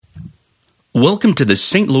Welcome to the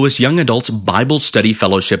St. Louis Young Adults Bible Study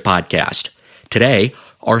Fellowship Podcast. Today,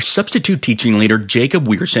 our substitute teaching leader, Jacob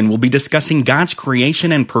Wierson, will be discussing God's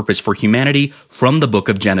creation and purpose for humanity from the book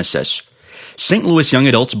of Genesis. St. Louis Young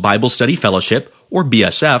Adults Bible Study Fellowship, or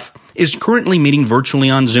BSF, is currently meeting virtually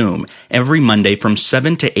on Zoom every Monday from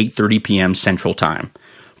 7 to 8:30 p.m. Central Time.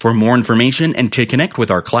 For more information and to connect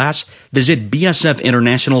with our class, visit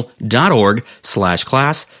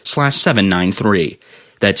bsfinternational.org/class/793.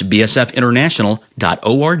 That's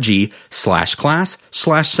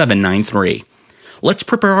bsfinternational.org/class/793. Let's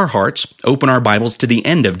prepare our hearts, open our Bibles to the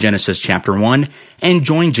end of Genesis chapter 1, and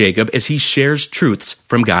join Jacob as he shares truths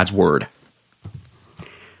from God's Word.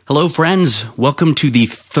 Hello, friends. Welcome to the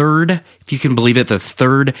third, if you can believe it, the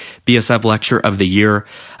third BSF lecture of the year.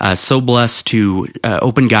 So blessed to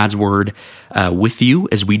open God's Word with you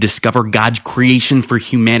as we discover God's creation for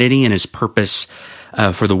humanity and His purpose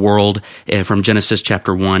for the world from Genesis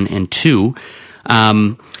chapter 1 and 2.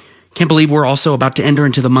 Can't believe we're also about to enter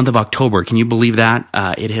into the month of October. Can you believe that?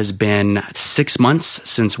 It has been 6 months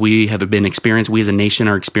since we as a nation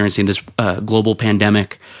are experiencing this global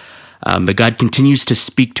pandemic. But God continues to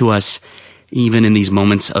speak to us even in these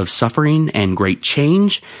moments of suffering and great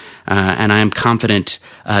change. And I am confident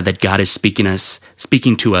that God is speaking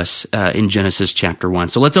to us in Genesis chapter 1.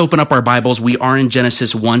 So let's open up our Bibles. We are in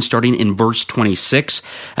Genesis 1, starting in verse 26,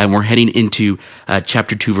 and we're heading into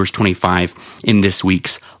chapter 2, verse 25 in this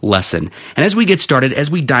week's lesson. And as we get started, as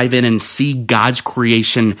we dive in and see God's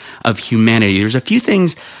creation of humanity, there's a few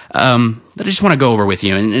things that I just want to go over with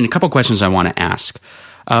you, and a couple questions I want to ask.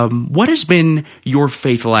 What has been your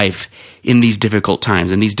faith life in these difficult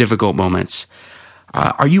times, in these difficult moments?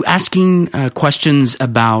 Are you asking questions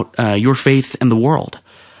about your faith in the world?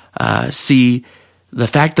 See, the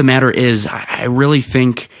fact of the matter is, I really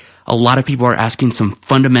think a lot of people are asking some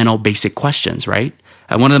fundamental, basic questions, right?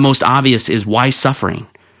 One of the most obvious is why suffering,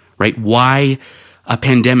 right? Why a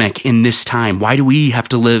pandemic in this time? Why do we have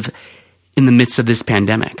to live in the midst of this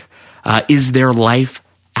pandemic? Is there life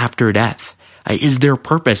after death? Is there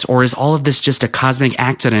purpose, or is all of this just a cosmic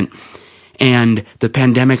accident and the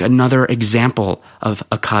pandemic another example of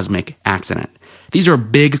a cosmic accident? These are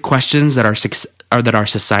big questions that our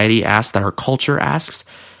society asks, that our culture asks.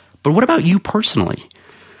 But what about you personally?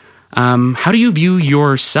 How do you view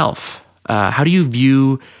yourself? How do you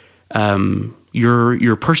view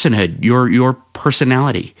your personhood, your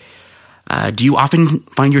personality? Do you often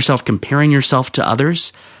find yourself comparing yourself to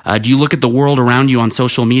others? Do you look at the world around you on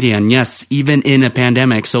social media? And yes, even in a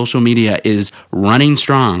pandemic, social media is running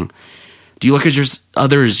strong. Do you look at your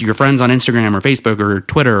friends on Instagram or Facebook or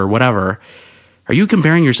Twitter or whatever? Are you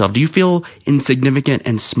comparing yourself? Do you feel insignificant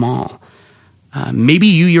and small? Maybe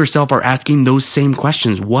you yourself are asking those same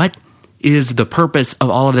questions. What is the purpose of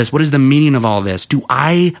all of this? What is the meaning of all of this? Do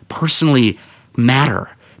I personally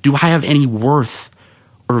matter? Do I have any worth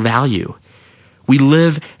or value? We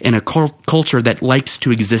live in a culture that likes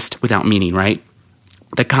to exist without meaning, right?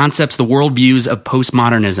 The concepts, the worldviews of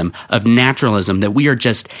postmodernism, of naturalism, that we are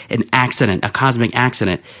just an accident, a cosmic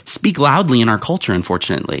accident, speak loudly in our culture,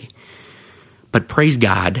 unfortunately. But praise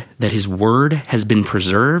God that His Word has been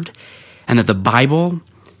preserved and that the Bible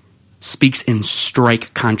speaks in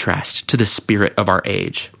strike contrast to the spirit of our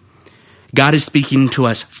age. God is speaking to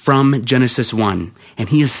us from Genesis 1, and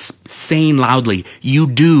He is saying loudly, you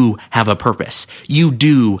do have a purpose. You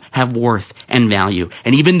do have worth and value.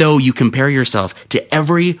 And even though you compare yourself to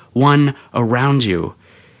everyone around you,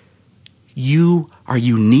 you are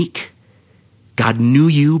unique. God knew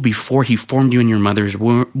you before He formed you in your mother's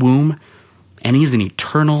womb, and He has an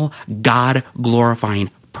eternal,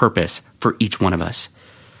 God-glorifying purpose for each one of us.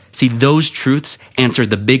 See, those truths answer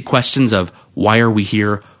the big questions of why are we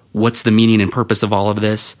here? What's the meaning and purpose of all of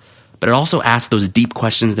this? But it also asks those deep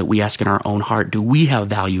questions that we ask in our own heart. Do we have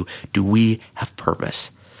value? Do we have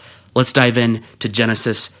purpose? Let's dive in to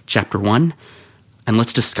Genesis chapter 1, and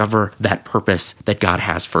let's discover that purpose that God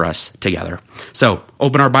has for us together. So,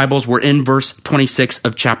 open our Bibles. We're in verse 26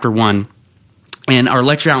 of chapter 1. And our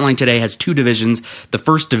lecture outline today has two divisions. The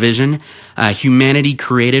first division, humanity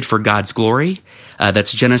created for God's glory.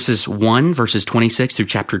 That's Genesis 1, verses 26 through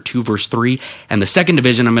chapter 2, verse 3. And the second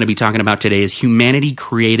division I'm going to be talking about today is humanity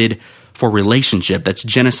created for relationship. That's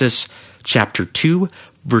Genesis chapter 2,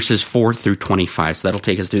 verses 4 through 25. So that'll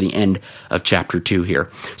take us through the end of chapter 2 here.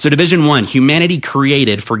 So division 1, humanity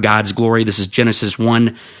created for God's glory. This is Genesis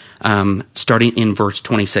 1, starting in verse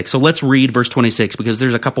 26. So let's read verse 26 because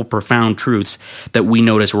there's a couple profound truths that we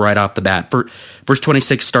notice right off the bat. Verse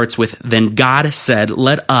 26 starts with, "Then God said,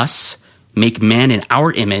 'Let us make man in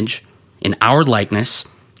our image, in our likeness,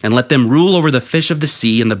 And let them rule over the fish of the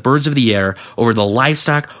sea and the birds of the air, over the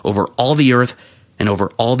livestock, over all the earth, and over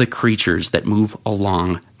all the creatures that move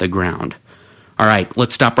along the ground. All right,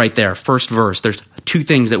 let's stop right there. First verse. There's two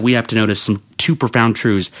things that we have to notice, two profound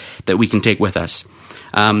truths that we can take with us.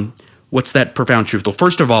 What's that profound truth? Well,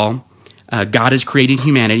 first of all, God has created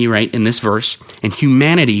humanity, right, in this verse, and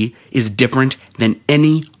humanity is different than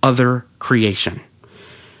any other creation.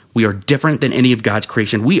 We are different than any of God's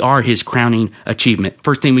creation. We are his crowning achievement.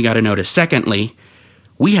 First thing we got to notice. Secondly,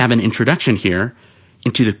 we have an introduction here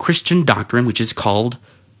into the Christian doctrine, which is called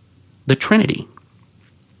the Trinity.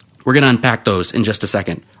 We're going to unpack those in just a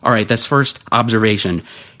second. All right, that's first observation.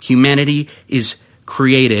 Humanity is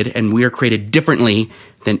created, and we are created differently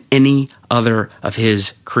than any other of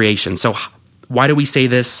his creation. So why do we say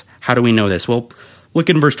this? How do we know this? Well, look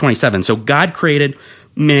in verse 27. So God created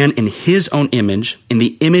man in his own image. In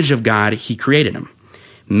the image of God, he created him.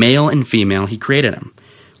 Male and female, he created him.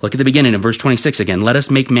 Look at the beginning of verse 26 again. Let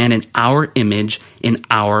us make man in our image, in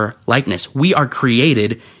our likeness. We are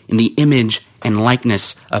created in the image and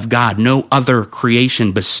likeness of God. No other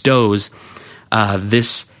creation bestows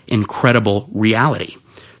this incredible reality.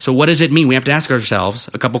 So what does it mean? We have to ask ourselves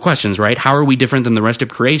a couple questions, right? How are we different than the rest of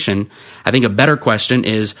creation? I think a better question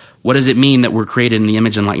is, what does it mean that we're created in the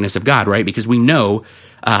image and likeness of God, right? Because we know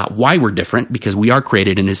why we're different, because we are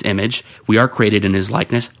created in his image. We are created in his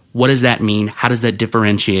likeness. What does that mean? How does that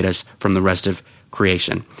differentiate us from the rest of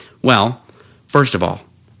creation? Well, first of all,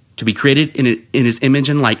 to be created in his image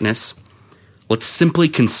and likeness, let's simply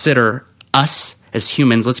consider us as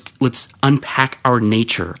humans. Let's unpack our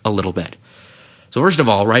nature a little bit. So first of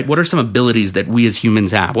all, right, what are some abilities that we as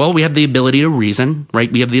humans have? Well, we have the ability to reason,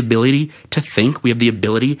 right? We have the ability to think. We have the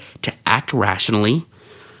ability to act rationally.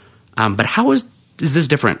 But how is this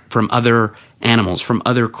different from other animals, from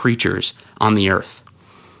other creatures on the earth?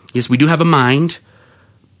 Yes, we do have a mind,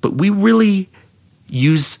 but we really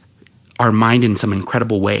use our mind in some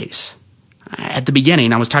incredible ways. At the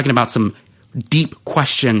beginning, I was talking about some deep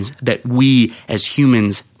questions that we as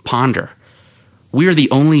humans ponder. We are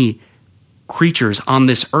the only creatures on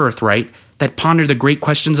this earth, right, that ponder the great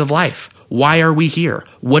questions of life. Why are we here?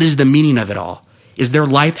 What is the meaning of it all? Is there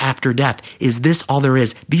life after death? Is this all there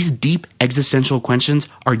is? These deep existential questions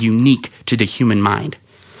are unique to the human mind.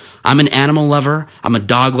 I'm an animal lover. I'm a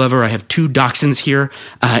dog lover. I have 2 dachshunds here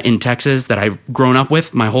in Texas that I've grown up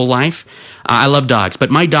with my whole life. I love dogs,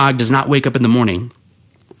 but my dog does not wake up in the morning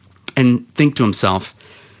and think to himself,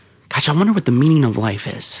 gosh, I wonder what the meaning of life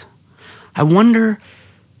is. I wonder,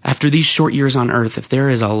 after these short years on earth, if there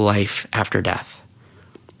is a life after death.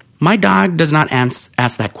 My dog does not ask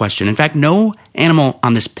that question. In fact, no animal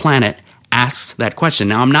on this planet asks that question.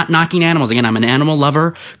 Now, I'm not knocking animals. Again, I'm an animal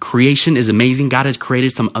lover. Creation is amazing. God has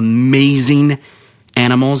created some amazing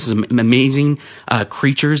animals, some amazing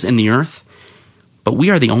creatures in the earth. But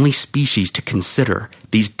we are the only species to consider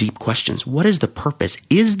these deep questions. What is the purpose?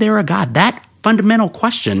 Is there a God? That fundamental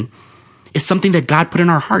question is something that God put in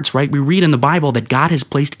our hearts, right? We read in the Bible that God has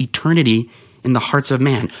placed eternity in the hearts of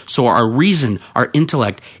man. So our reason, our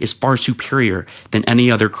intellect is far superior than any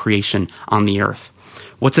other creation on the earth.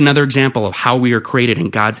 What's another example of how we are created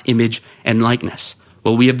in God's image and likeness?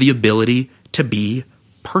 Well, we have the ability to be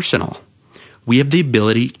personal. We have the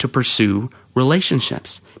ability to pursue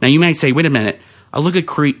relationships. Now, you might say, wait a minute, I look at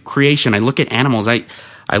creation, I look at animals, I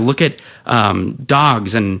look at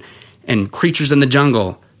dogs and creatures in the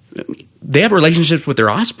jungle. They have relationships with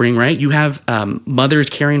their offspring, right? You have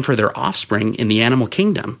mothers caring for their offspring in the animal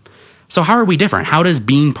kingdom. So how are we different? How does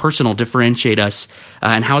being personal differentiate us?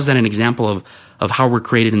 And how is that an example of how we're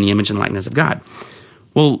created in the image and likeness of God?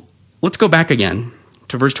 Well, let's go back again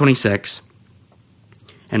to verse 26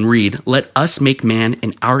 and read, let us make man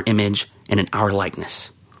in our image and in our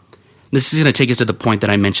likeness. This is going to take us to the point that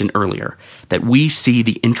I mentioned earlier, that we see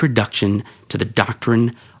the introduction to the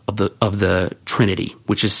doctrine of the Trinity,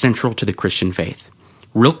 which is central to the Christian faith.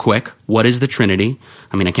 Real quick, what is the Trinity?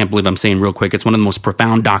 I mean, I can't believe I'm saying real quick. It's one of the most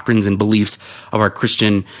profound doctrines and beliefs of our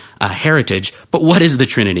Christian heritage. But what is the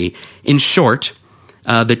Trinity? In short,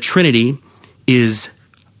 the Trinity is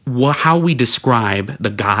how we describe the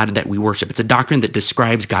God that we worship. It's a doctrine that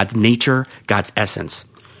describes God's nature, God's essence.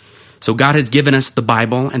 So God has given us the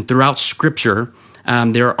Bible, and throughout Scripture,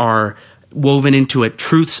 there are woven into it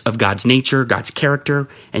truths of God's nature, God's character,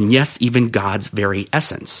 and yes, even God's very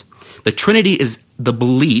essence. The Trinity is the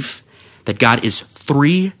belief that God is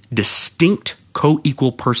 3 distinct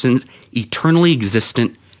co-equal persons, eternally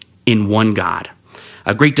existent in one God.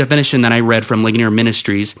 A great definition that I read from Ligonier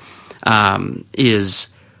Ministries is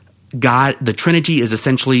God. The Trinity is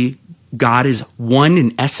essentially God is 1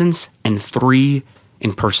 in essence and 3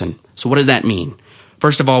 in person. So what does that mean?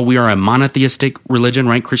 First of all, we are a monotheistic religion,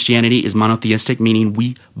 right? Christianity is monotheistic, meaning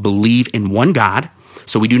we believe in one God.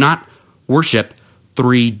 So we do not worship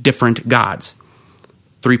three different gods.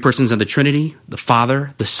 Three persons of the Trinity, the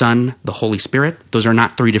Father, the Son, the Holy Spirit. Those are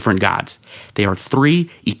not three different gods. They are three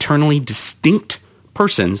eternally distinct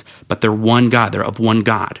persons, but they're one God. They're of one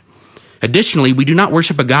God. Additionally, we do not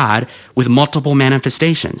worship a God with multiple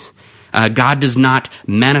manifestations. God does not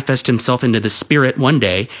manifest himself into the Spirit one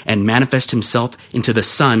day and manifest himself into the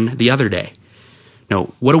Son the other day.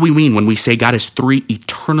 No, what do we mean when we say God is three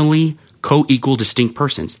eternally co-equal distinct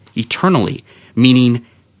persons? Eternally, meaning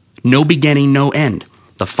no beginning, no end.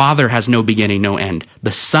 The Father has no beginning, no end.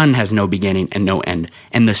 The Son has no beginning and no end.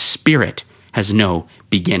 And the Spirit has no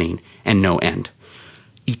beginning and no end.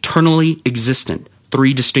 Eternally existent.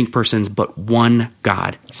 Three distinct persons, but one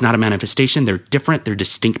God. It's not a manifestation. They're different. They're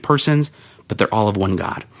distinct persons, but they're all of one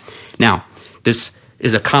God. Now, this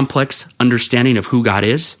is a complex understanding of who God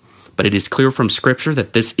is, but it is clear from Scripture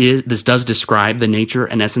that this does describe the nature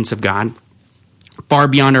and essence of God, far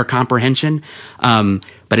beyond our comprehension.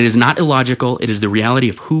 But it is not illogical. It is the reality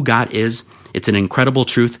of who God is. It's an incredible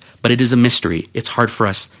truth, but it is a mystery. It's hard for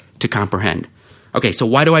us to comprehend. Okay, so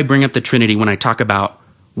why do I bring up the Trinity when I talk about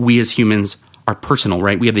we as humans are personal,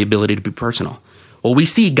 right? We have the ability to be personal. Well, we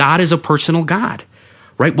see God is a personal God,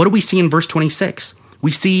 right? What do we see in verse 26?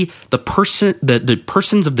 We see the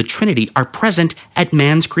persons of the Trinity are present at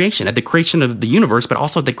man's creation, at the creation of the universe, but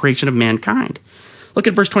also at the creation of mankind. Look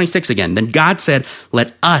at verse 26 again. Then God said,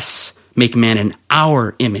 "Let us make man in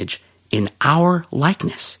our image, in our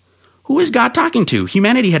likeness." Who is God talking to?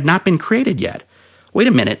 Humanity had not been created yet. Wait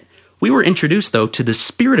a minute. We were introduced, though, to the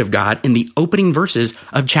Spirit of God in the opening verses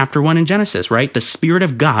of chapter 1 in Genesis, right? The Spirit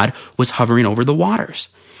of God was hovering over the waters.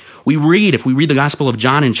 If we read the Gospel of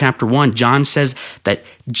John in chapter 1, John says that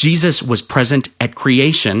Jesus was present at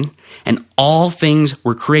creation and all things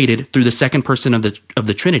were created through the second person of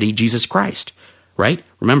the Trinity, Jesus Christ, right?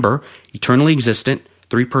 Remember, eternally existent,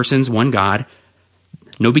 three persons, one God,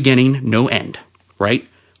 no beginning, no end, right?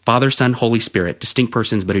 Father, Son, Holy Spirit, distinct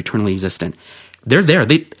persons, but eternally existent. They're there.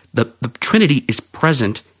 The Trinity is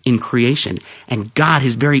present in creation. And God,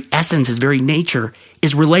 his very essence, his very nature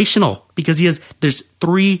is relational because there's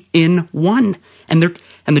three in one. And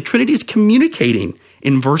the Trinity is communicating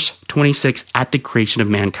in verse 26 at the creation of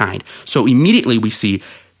mankind. So immediately we see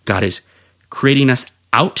God is creating us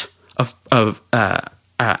out of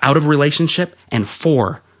relationship and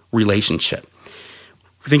for relationship.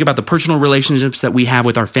 Think about the personal relationships that we have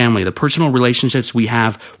with our family, the personal relationships we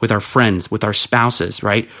have with our friends, with our spouses,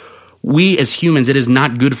 right? We as humans, it is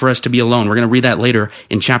not good for us to be alone. We're going to read that later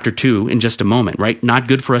in chapter 2 in just a moment, right? Not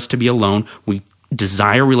good for us to be alone. We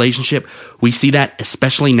desire relationship. We see that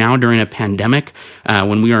especially now during a pandemic.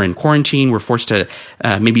 When we are in quarantine, we're forced to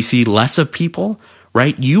maybe see less of people,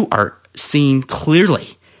 right? You are seeing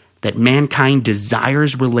clearly that mankind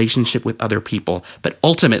desires relationship with other people, but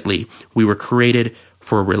ultimately we were created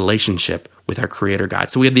for a relationship with our Creator God.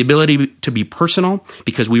 So we have the ability to be personal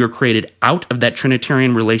because we were created out of that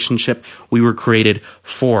Trinitarian relationship. We were created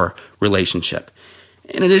for relationship.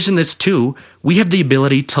 In addition to this too, we have the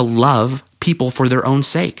ability to love people for their own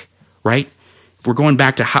sake, right? If we're going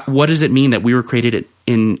back to what does it mean that we were created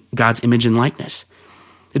in God's image and likeness?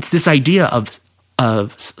 It's this idea of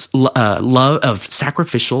love, of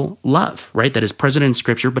sacrificial love, right? That is present in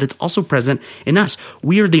Scripture, but it's also present in us.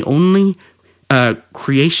 We are the only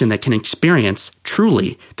creation that can experience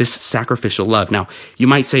truly this sacrificial love. Now, you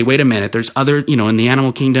might say, wait a minute, there's other, in the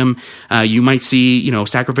animal kingdom, you might see,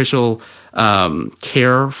 sacrificial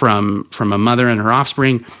care from a mother and her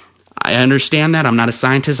offspring. I understand that. I'm not a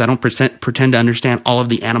scientist. I don't pretend to understand all of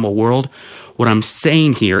the animal world. What I'm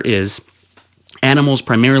saying here is animals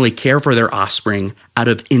primarily care for their offspring out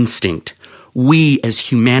of instinct. We as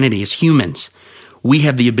humanity, as humans, we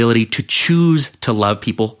have the ability to choose to love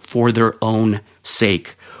people for their own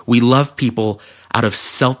sake. We love people out of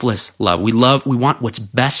selfless love. We want what's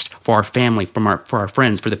best for our family, for our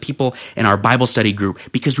friends, for the people in our Bible study group,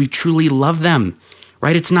 because we truly love them,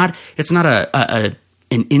 right? It's not an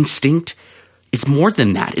instinct. It's more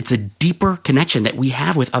than that. It's a deeper connection that we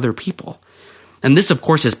have with other people. And this, of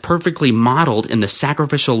course, is perfectly modeled in the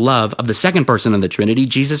sacrificial love of the second person of the Trinity,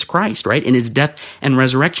 Jesus Christ, right? In his death and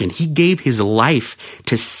resurrection. He gave his life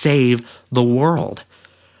to save the world,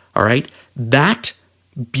 all right? That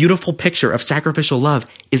beautiful picture of sacrificial love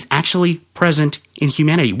is actually present in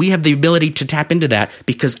humanity. We have the ability to tap into that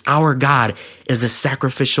because our God is a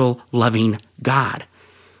sacrificial, loving God.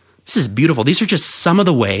 This is beautiful. These are just some of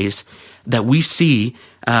the ways that we see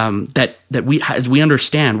as we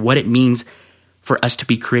understand what it means for us to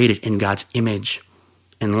be created in God's image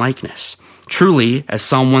and likeness. Truly, as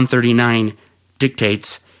Psalm 139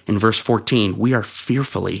 dictates in verse 14, we are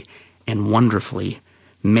fearfully and wonderfully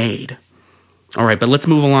made. All right, but let's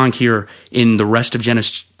move along here in the rest of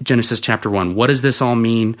Genesis chapter 1. What does this all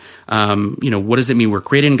mean? What does it mean? We're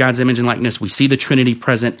created in God's image and likeness. We see the Trinity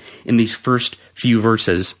present in these first few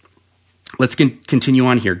verses. Let's continue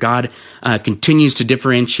on here. God continues to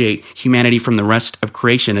differentiate humanity from the rest of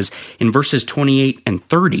creation. As in verses 28 and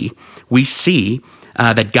 30, we see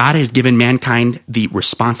that God has given mankind the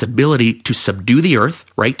responsibility to subdue the earth,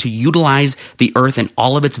 right? To utilize the earth and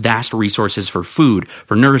all of its vast resources for food,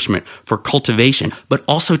 for nourishment, for cultivation, but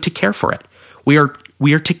also to care for it. We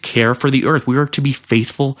are to care for the earth. We are to be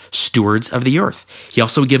faithful stewards of the earth. He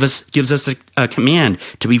also gives us a command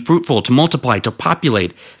to be fruitful, to multiply, to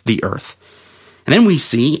populate the earth. And then we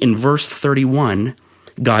see in verse 31,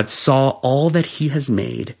 God saw all that he has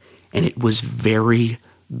made, and it was very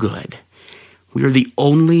good. We are the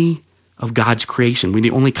only of God's creation. We're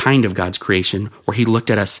the only kind of God's creation where he looked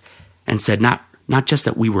at us and said, not just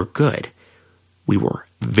that we were good, we were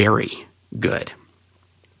very good.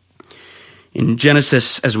 In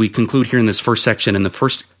Genesis, as we conclude here in this first section, in the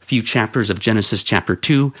first few chapters of Genesis chapter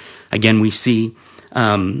 2, again we see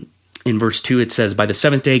in verse 2 it says, by the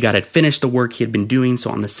seventh day God had finished the work he had been doing, so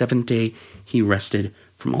on the seventh day he rested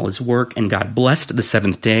from all his work, and God blessed the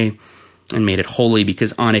seventh day and made it holy,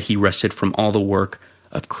 because on it he rested from all the work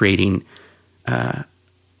of creating that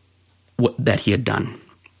he had done.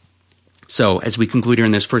 So as we conclude here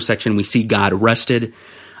in this first section, we see God rested.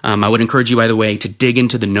 I would encourage you, by the way, to dig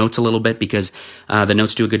into the notes a little bit, because the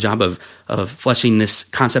notes do a good job of fleshing this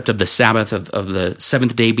concept of the Sabbath, of the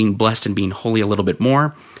seventh day being blessed and being holy a little bit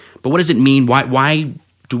more. But what does it mean? Why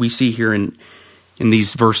do we see here in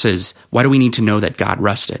these verses, why do we need to know that God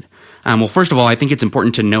rested? Well, first of all, I think it's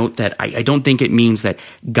important to note that I don't think it means that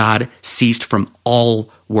God ceased from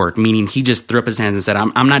all work, meaning he just threw up his hands and said,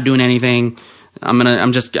 I'm not doing anything.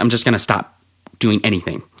 I'm just gonna stop doing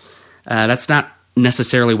anything. That's not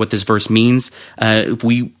necessarily what this verse means. If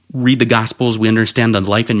we read the Gospels, we understand the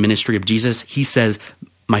life and ministry of Jesus. He says,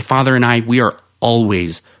 my Father and I, we are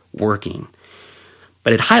always working.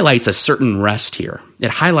 But it highlights a certain rest here.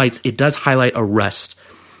 It does highlight a rest.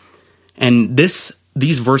 And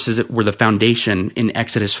these verses were the foundation in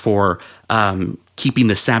Exodus for keeping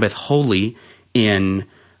the Sabbath holy in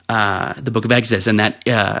the book of Exodus, and that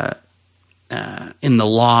in the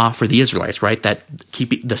law for the Israelites, right? That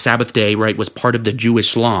keeping the Sabbath day, right, was part of the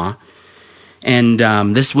Jewish law, and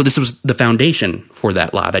this was the foundation for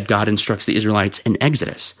that law that God instructs the Israelites in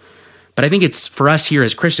Exodus. But I think it's for us here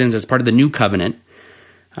as Christians, as part of the new covenant,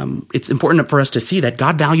 it's important for us to see that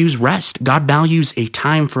God values rest. God values a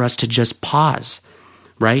time for us to just pause,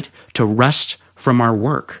 right? To rest from our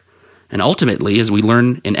work. And ultimately, as we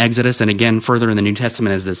learn in Exodus and again further in the New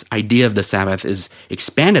Testament, as this idea of the Sabbath is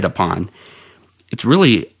expanded upon, it's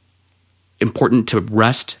really important to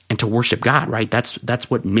rest and to worship God, right? That's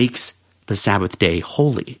what makes the Sabbath day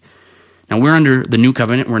holy. Now, we're under the New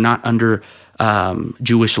Covenant. We're not under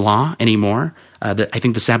Jewish law anymore. I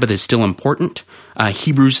think the Sabbath is still important.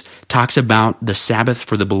 Hebrews talks about the Sabbath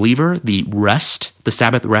for the believer, the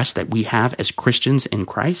Sabbath rest that we have as Christians in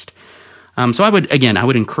Christ. So I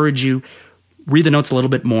would encourage you, read the notes a little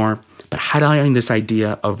bit more, but highlighting this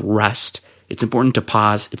idea of rest. It's important to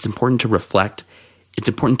pause. It's important to reflect. It's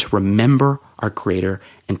important to remember our Creator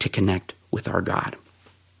and to connect with our God.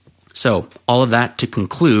 So all of that to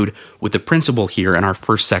conclude with the principle here in our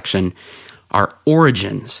first section. Our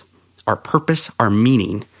origins, our purpose, our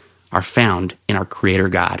meaning are found in our Creator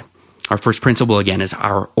God. Our first principle, again, is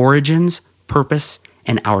our origins, purpose,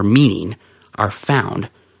 and our meaning are found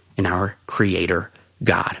in our Creator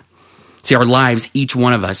God. See, our lives, each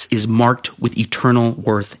one of us, is marked with eternal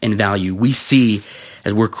worth and value. We see,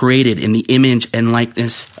 as we're created in the image and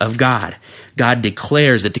likeness of God, God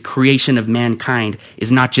declares that the creation of mankind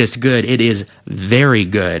is not just good, it is very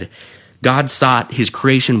good. God thought his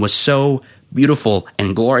creation was so beautiful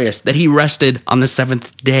and glorious that he rested on the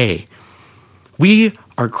seventh day. We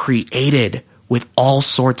are created with all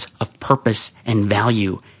sorts of purpose and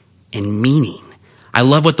value and meaning. I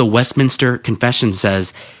love what the Westminster Confession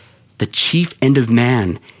says. The chief end of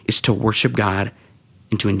man is to worship God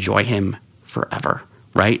and to enjoy him forever,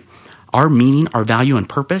 right? Our meaning, our value, and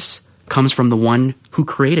purpose comes from the one who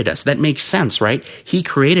created us. That makes sense, right? He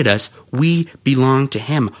created us. We belong to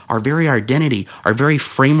him. Our very identity, our very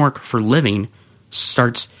framework for living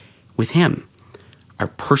starts with him. Our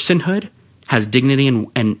personhood has dignity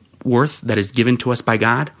and worth that is given to us by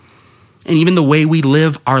God. And even the way we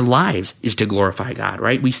live our lives is to glorify God,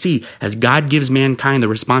 right? We see as God gives mankind the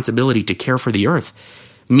responsibility to care for the earth,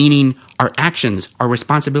 meaning our actions, our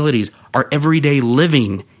responsibilities, our everyday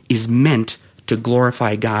living is meant to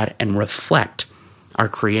glorify God and reflect our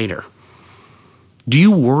Creator. Do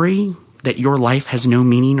you worry that your life has no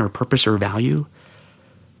meaning or purpose or value?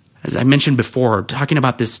 As I mentioned before, talking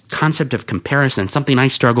about this concept of comparison, something I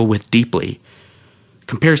struggle with deeply.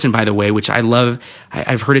 Comparison, by the way, which I love,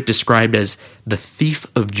 I've heard it described as the thief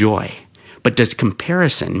of joy. But does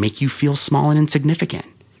comparison make you feel small and insignificant?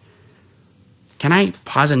 Can I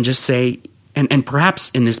pause and just say, and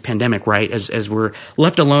perhaps in this pandemic, right, as we're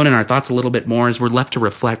left alone in our thoughts a little bit more, as we're left to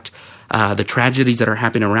reflect the tragedies that are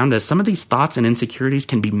happening around us, some of these thoughts and insecurities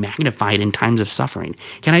can be magnified in times of suffering.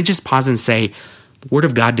 Can I just pause and say, the Word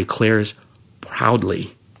of God declares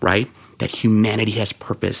proudly, right, that humanity has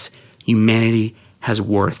purpose, humanity has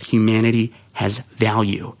worth, humanity has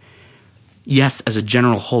value. Yes, as a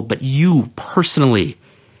general whole, but you personally,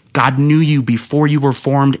 God knew you before you were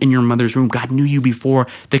formed in your mother's womb. God knew you before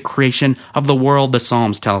the creation of the world, the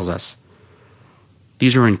Psalms tells us.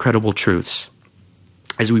 These are incredible truths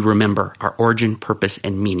as we remember our origin, purpose,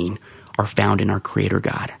 and meaning are found in our Creator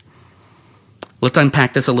God. Let's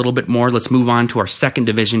unpack this a little bit more. Let's move on to our second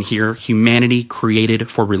division here, humanity created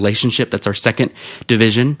for relationship. That's our second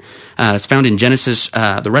division. It's found in Genesis,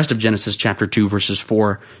 the rest of Genesis chapter 2, verses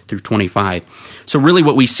 4 through 25. So really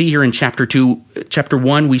what we see here in chapter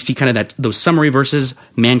 1, we see kind of those summary verses.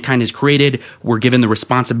 Mankind is created. We're given the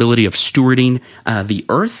responsibility of stewarding the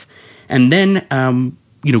earth. And then,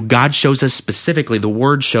 God shows us specifically, the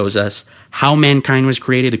Word shows us how mankind was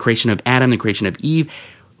created, the creation of Adam, the creation of Eve.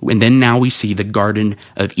 And then now we see the Garden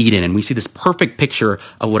of Eden, and we see this perfect picture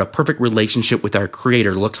of what a perfect relationship with our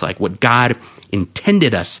Creator looks like, what God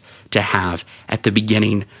intended us to have at the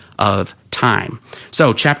beginning of time.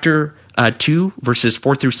 So chapter 2, verses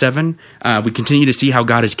 4 through 7, we continue to see how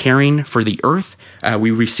God is caring for the earth. We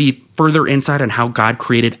receive further insight on how God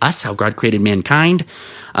created us, how God created mankind.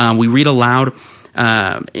 We read aloud,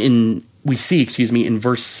 in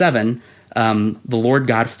verse 7, the Lord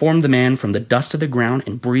God formed the man from the dust of the ground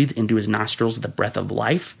and breathed into his nostrils the breath of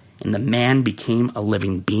life, and the man became a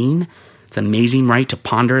living being. It's amazing, right, to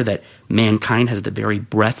ponder that mankind has the very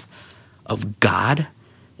breath of God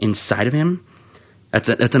inside of him. That's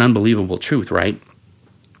an unbelievable truth, right?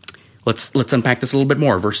 Let's unpack this a little bit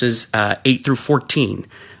more. Verses 8 through 14.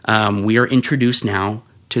 We are introduced now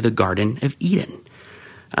to the Garden of Eden.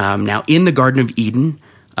 Now, in the Garden of Eden,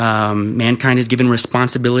 mankind is given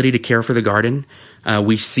responsibility to care for the garden.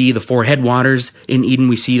 We see the 4 headwaters in Eden.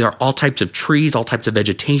 We see there are all types of trees, all types of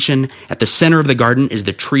vegetation. At the center of the garden is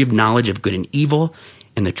the tree of knowledge of good and evil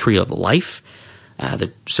and the tree of life.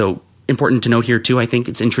 So important to note here too, I think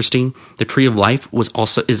it's interesting. The tree of life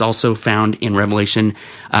is also found in Revelation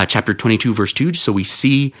chapter 22, verse 2. So we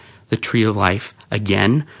see the tree of life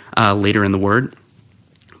again later in the Word.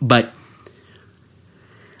 But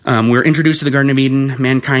we're introduced to the Garden of Eden.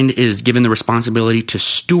 Mankind is given the responsibility to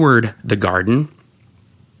steward the garden.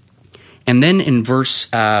 And then in verse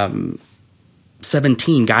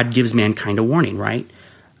 17, God gives mankind a warning, right?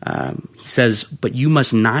 He says, "But you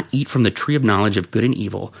must not eat from the tree of knowledge of good and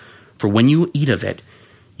evil, for when you eat of it,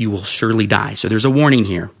 you will surely die." So there's a warning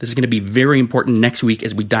here. This is going to be very important next week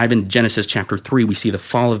as we dive into Genesis chapter 3. We see the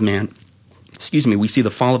fall of mankind.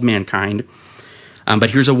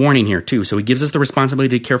 But here's a warning here, too. So he gives us the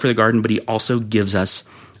responsibility to care for the garden, but he also gives us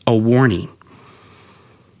a warning.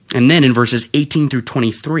 And then in verses 18 through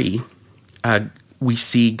 23, we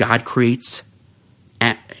see God has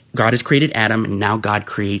created Adam, and now God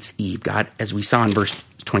creates Eve. God, as we saw in verse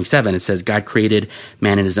 27, it says, God created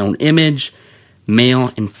man in his own image,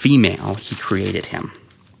 male and female, he created him.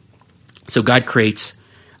 So God creates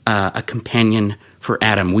a companion for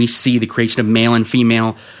Adam. We see the creation of male and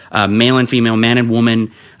female, man and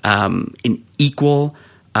woman, in equal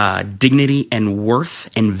dignity and worth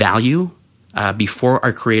and value before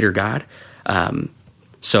our Creator God.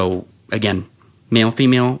 So again, male,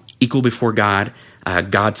 female, equal before God.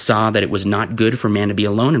 God saw that it was not good for man to be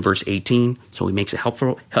alone in verse 18, so he makes a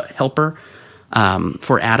helper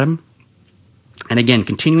for Adam. And again,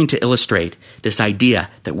 continuing to illustrate this idea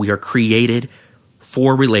that we are created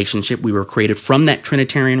for relationship. We were created from that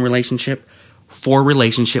Trinitarian relationship for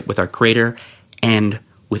relationship with our Creator and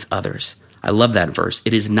with others. I love that verse.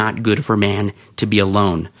 It is not good for man to be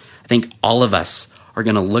alone. I think all of us are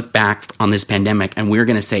going to look back on this pandemic and we're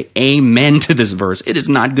going to say amen to this verse. It is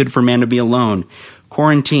not good for man to be alone.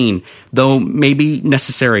 Quarantine, though maybe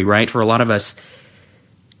necessary, right, for a lot of us,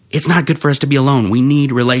 it's not good for us to be alone. We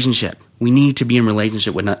need relationship. We need to be in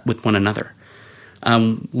relationship with one another.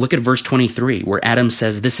 Look at verse 23, where Adam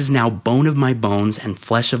says, "This is now bone of my bones and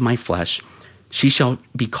flesh of my flesh. She shall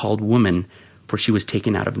be called woman, for she was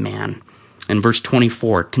taken out of man. And verse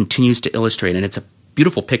 24 continues to illustrate, and it's a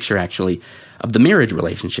beautiful picture, actually, of the marriage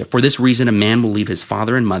relationship. For this reason, a man will leave his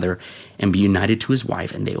father and mother and be united to his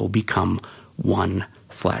wife, and they will become one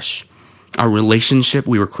flesh. Our relationship,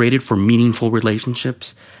 we were created for meaningful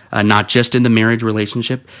relationships, not just in the marriage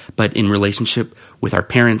relationship, but in relationship with our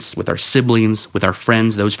parents, with our siblings, with our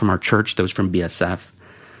friends, those from our church, those from BSF.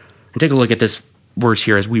 And take a look at this verse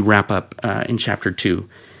here as we wrap up in chapter 2.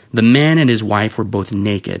 The man and his wife were both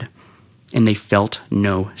naked, and they felt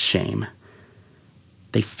no shame.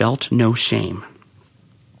 They felt no shame.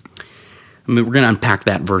 I mean, we're going to unpack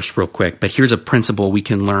that verse real quick, but here's a principle we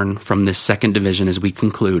can learn from this second division as we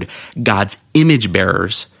conclude. God's image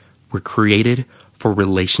bearers were created for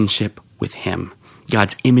relationship with him.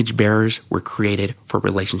 God's image bearers were created for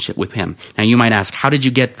relationship with him. Now you might ask, how did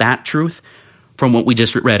you get that truth from what we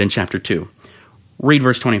just read in chapter 2? Read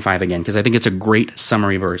verse 25 again, because I think it's a great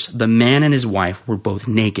summary verse. The man and his wife were both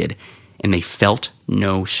naked, and they felt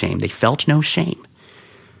no shame. They felt no shame.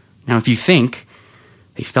 Now, if you think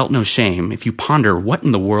they felt no shame, if you ponder, what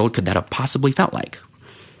in the world could that have possibly felt like?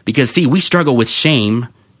 Because, see, we struggle with shame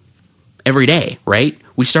every day, right?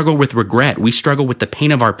 We struggle with regret. We struggle with the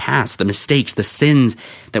pain of our past, the mistakes, the sins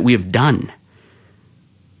that we have done.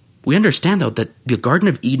 We understand, though, that the Garden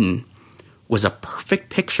of Eden was a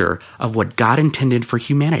perfect picture of what God intended for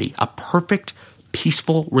humanity, a perfect,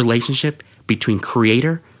 peaceful relationship between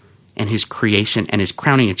Creator and his creation and his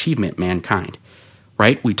crowning achievement, mankind.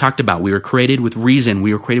 Right? We talked about we were created with reason,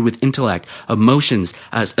 we were created with intellect, emotions,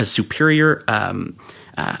 a superior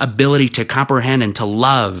ability to comprehend and to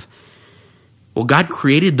love. Well, God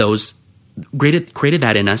created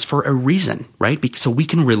that in us for a reason, right? So we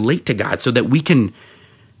can relate to God, so that we can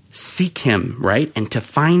seek him, right? And to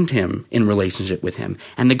find him in relationship with him.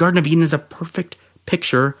 And the Garden of Eden is a perfect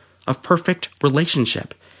picture of perfect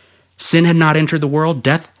relationship. Sin had not entered the world.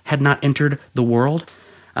 Death had not entered the world.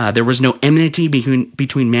 There was no enmity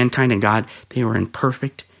between mankind and God. They were in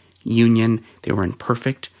perfect union. They were in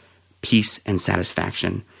perfect peace and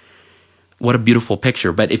satisfaction. What a beautiful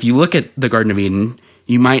picture. But if you look at the Garden of Eden,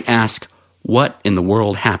 you might ask, what in the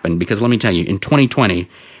world happened? Because let me tell you, in 2020,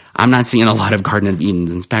 I'm not seeing a lot of Garden of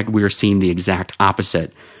Edens. In fact, we are seeing the exact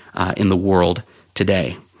opposite in the world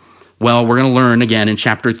today. Well, we're going to learn again in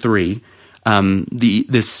chapter 3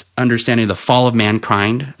 this understanding of the fall of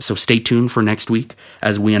mankind. So stay tuned for next week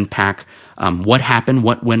as we unpack what happened,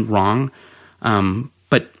 what went wrong.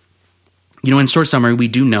 But, in short summary, we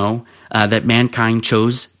do know that mankind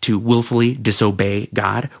chose to willfully disobey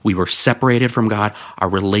God. We were separated from God. Our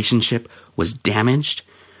relationship was damaged.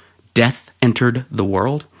 Death entered the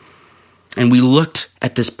world. And we looked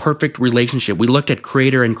at this perfect relationship. We looked at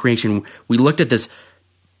Creator and creation. We looked at this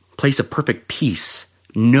place of perfect peace.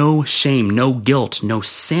 No shame, no guilt, no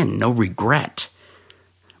sin, no regret.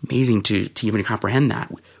 Amazing to even comprehend that.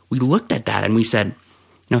 We looked at that and we said,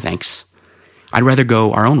 no thanks. I'd rather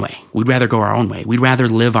go our own way. We'd rather go our own way. We'd rather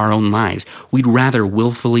live our own lives. We'd rather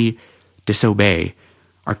willfully disobey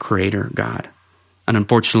our Creator God. And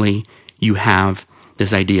unfortunately, you have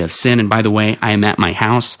this idea of sin. And by the way, I am at my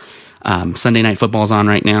house. Sunday Night Football's on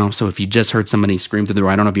right now. So if you just heard somebody scream through the door,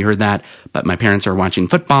 I don't know if you heard that, but my parents are watching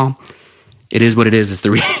football. It is what it is.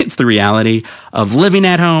 It's the reality of living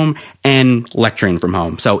at home and lecturing from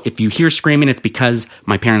home. So if you hear screaming, it's because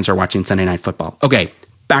my parents are watching Sunday Night Football. Okay,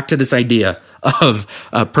 back to this idea of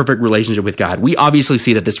a perfect relationship with God. We obviously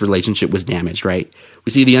see that this relationship was damaged, right?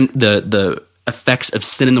 We see the effects of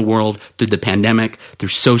sin in the world through the pandemic, through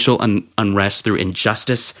social unrest, through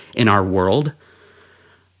injustice in our world.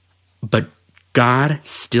 But God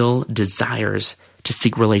still desires to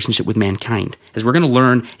seek relationship with mankind. As we're going to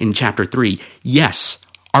learn in chapter 3, yes,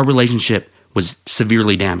 our relationship was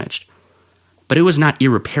severely damaged, but it was not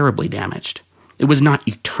irreparably damaged. It was not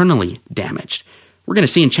eternally damaged. We're going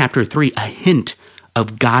to see in chapter 3 a hint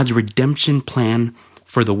of God's redemption plan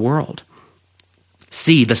for the world.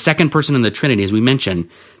 See, the second person in the Trinity, as we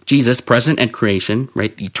mentioned, Jesus, present at creation,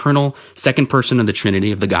 right? The eternal second person of the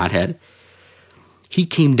Trinity, of the Godhead. He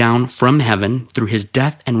came down from heaven through his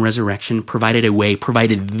death and resurrection, provided the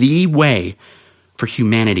way for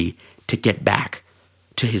humanity to get back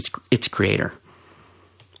to its creator.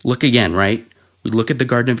 Look again, right? We look at the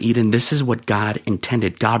Garden of Eden. This is what God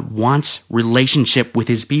intended. God wants relationship with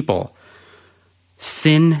his people.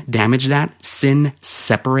 Sin damaged that. Sin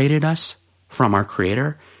separated us from our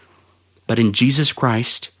creator. But in Jesus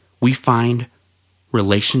Christ, we find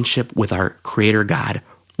relationship with our creator God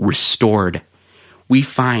restored. We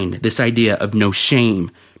find this idea of no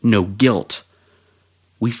shame, no guilt.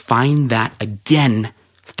 We find that again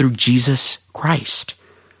through Jesus Christ.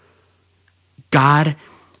 God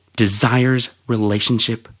desires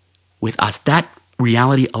relationship with us. That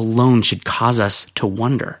reality alone should cause us to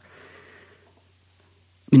wonder.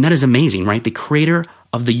 I mean, that is amazing, right? The creator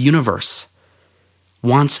of the universe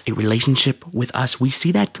wants a relationship with us. We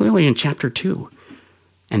see that clearly in chapter 2.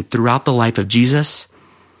 And throughout the life of Jesus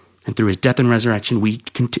and through his death and resurrection, we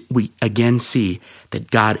again see that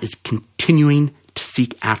God is continuing to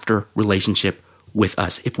seek after relationship with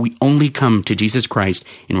us. If we only come to Jesus Christ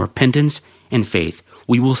in repentance and faith,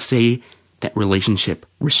 we will see that relationship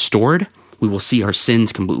restored. We will see our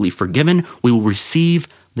sins completely forgiven. We will receive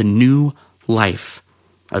the new life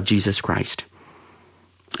of Jesus Christ.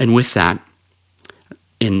 And with that,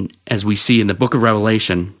 as we see in the book of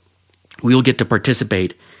Revelation, we will get to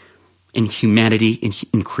participate in humanity,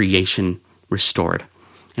 in creation restored.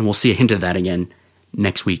 And we'll see a hint of that again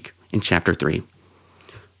next week in chapter 3.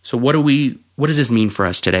 So what does this mean for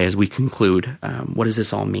us today as we conclude? What does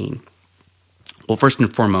this all mean? Well, first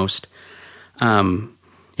and foremost,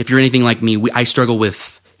 if you're anything like me, I struggle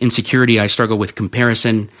with insecurity. I struggle with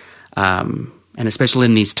comparison, and especially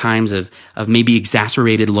in these times of maybe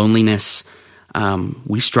exacerbated loneliness,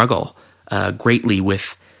 we struggle greatly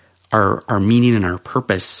with our meaning and our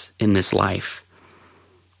purpose in this life.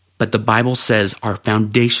 But the Bible says our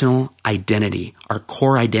foundational identity, our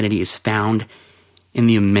core identity, is found in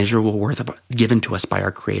the immeasurable worth given to us by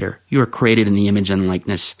our Creator. You are created in the image and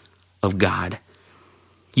likeness of God.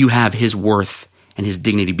 You have his worth and his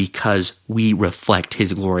dignity because we reflect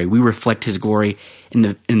his glory. We reflect his glory in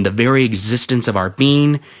the very existence of our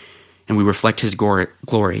being, and we reflect his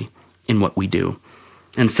glory in what we do.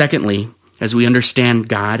 And secondly, as we understand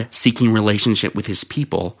God seeking relationship with his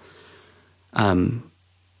people,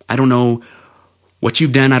 I don't know what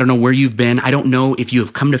you've done. I don't know where you've been. I don't know if you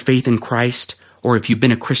have come to faith in Christ or if you've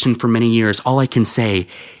been a Christian for many years. All I can say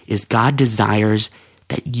is God desires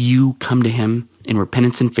that you come to him in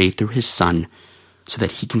repentance and faith through his Son so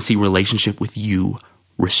that he can see relationship with you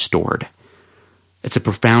restored. It's a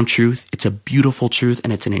profound truth. It's a beautiful truth,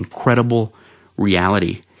 and it's an incredible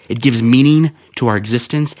reality. It gives meaning to our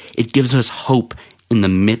existence. It gives us hope in the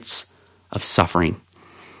midst of suffering.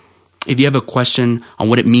 If you have a question on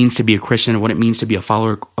what it means to be a Christian and what it means to be a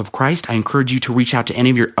follower of Christ, I encourage you to reach out to any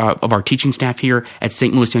of our teaching staff here at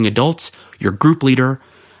St. Louis Young Adults, your group leader,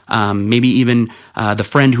 maybe even the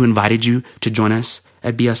friend who invited you to join us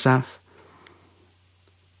at BSF.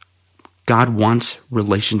 God wants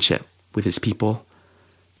relationship with his people.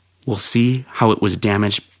 We'll see how it was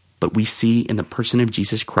damaged, but we see in the person of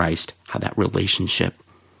Jesus Christ how that relationship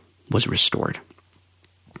was restored.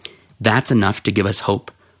 That's enough to give us hope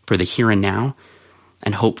for the here and now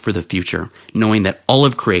and hope for the future, knowing that all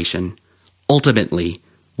of creation ultimately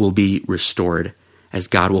will be restored as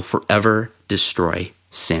God will forever destroy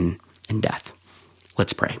sin and death.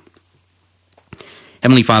 Let's pray.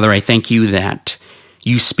 Heavenly Father, I thank you that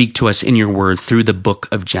you speak to us in your word through the book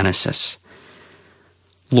of Genesis.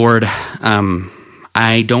 Lord,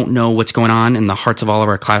 I don't know what's going on in the hearts of all of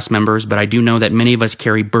our class members, but I do know that many of us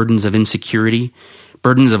carry burdens of insecurity,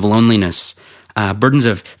 burdens of loneliness, burdens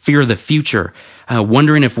of fear of the future,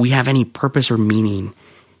 wondering if we have any purpose or meaning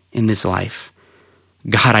in this life.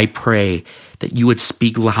 God, I pray that you would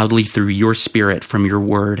speak loudly through your Spirit from your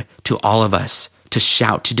word to all of us, to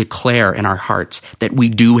shout, to declare in our hearts that we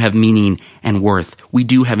do have meaning and worth. We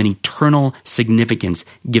do have an eternal significance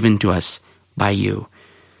given to us by you.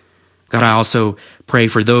 God, I also pray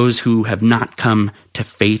for those who have not come to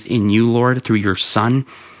faith in you, Lord, through your Son,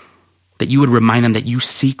 that you would remind them that you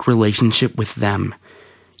seek relationship with them.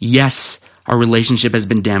 Yes, our relationship has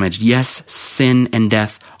been damaged. Yes, sin and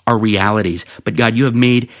death are realities. But God, you have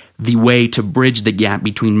made the way to bridge the gap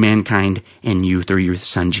between mankind and you through your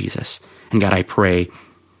Son, Jesus. And God, I pray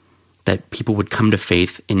that people would come to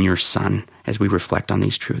faith in your Son as we reflect on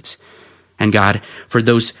these truths. And God, for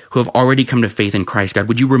those who have already come to faith in Christ, God,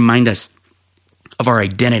 would you remind us of our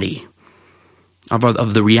identity,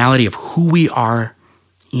 of the reality of who we are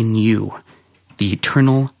in you, the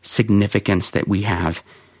eternal significance that we have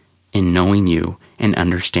in knowing you and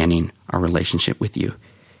understanding our relationship with you.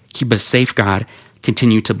 Keep us safe, God.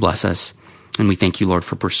 Continue to bless us. And we thank you, Lord,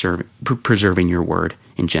 for preserving your word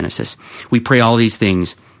in Genesis. We pray all these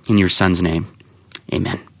things in your Son's name.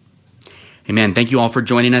 Amen. Amen. Thank you all for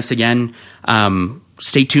joining us again.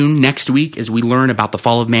 Stay tuned next week as we learn about the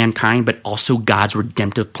fall of mankind, but also God's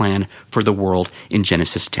redemptive plan for the world in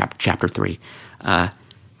Genesis chapter 3.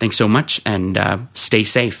 Thanks so much, and stay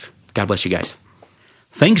safe. God bless you guys.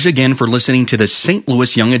 Thanks again for listening to the St.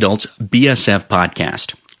 Louis Young Adults BSF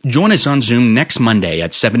podcast. Join us on Zoom next Monday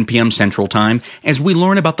at 7 p.m. Central Time as we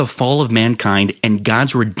learn about the fall of mankind and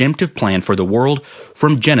God's redemptive plan for the world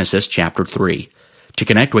from Genesis chapter 3. To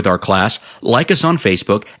connect with our class, like us on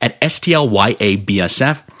Facebook at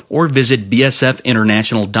STLYABSF or visit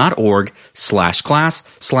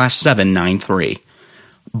bsfinternational.org/class/793.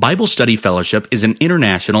 Bible Study Fellowship is an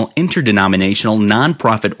international, interdenominational,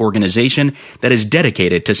 nonprofit organization that is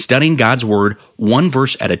dedicated to studying God's Word one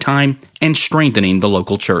verse at a time and strengthening the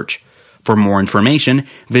local church. For more information,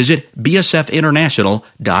 visit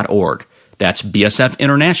bsfinternational.org. That's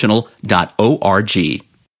bsfinternational.org.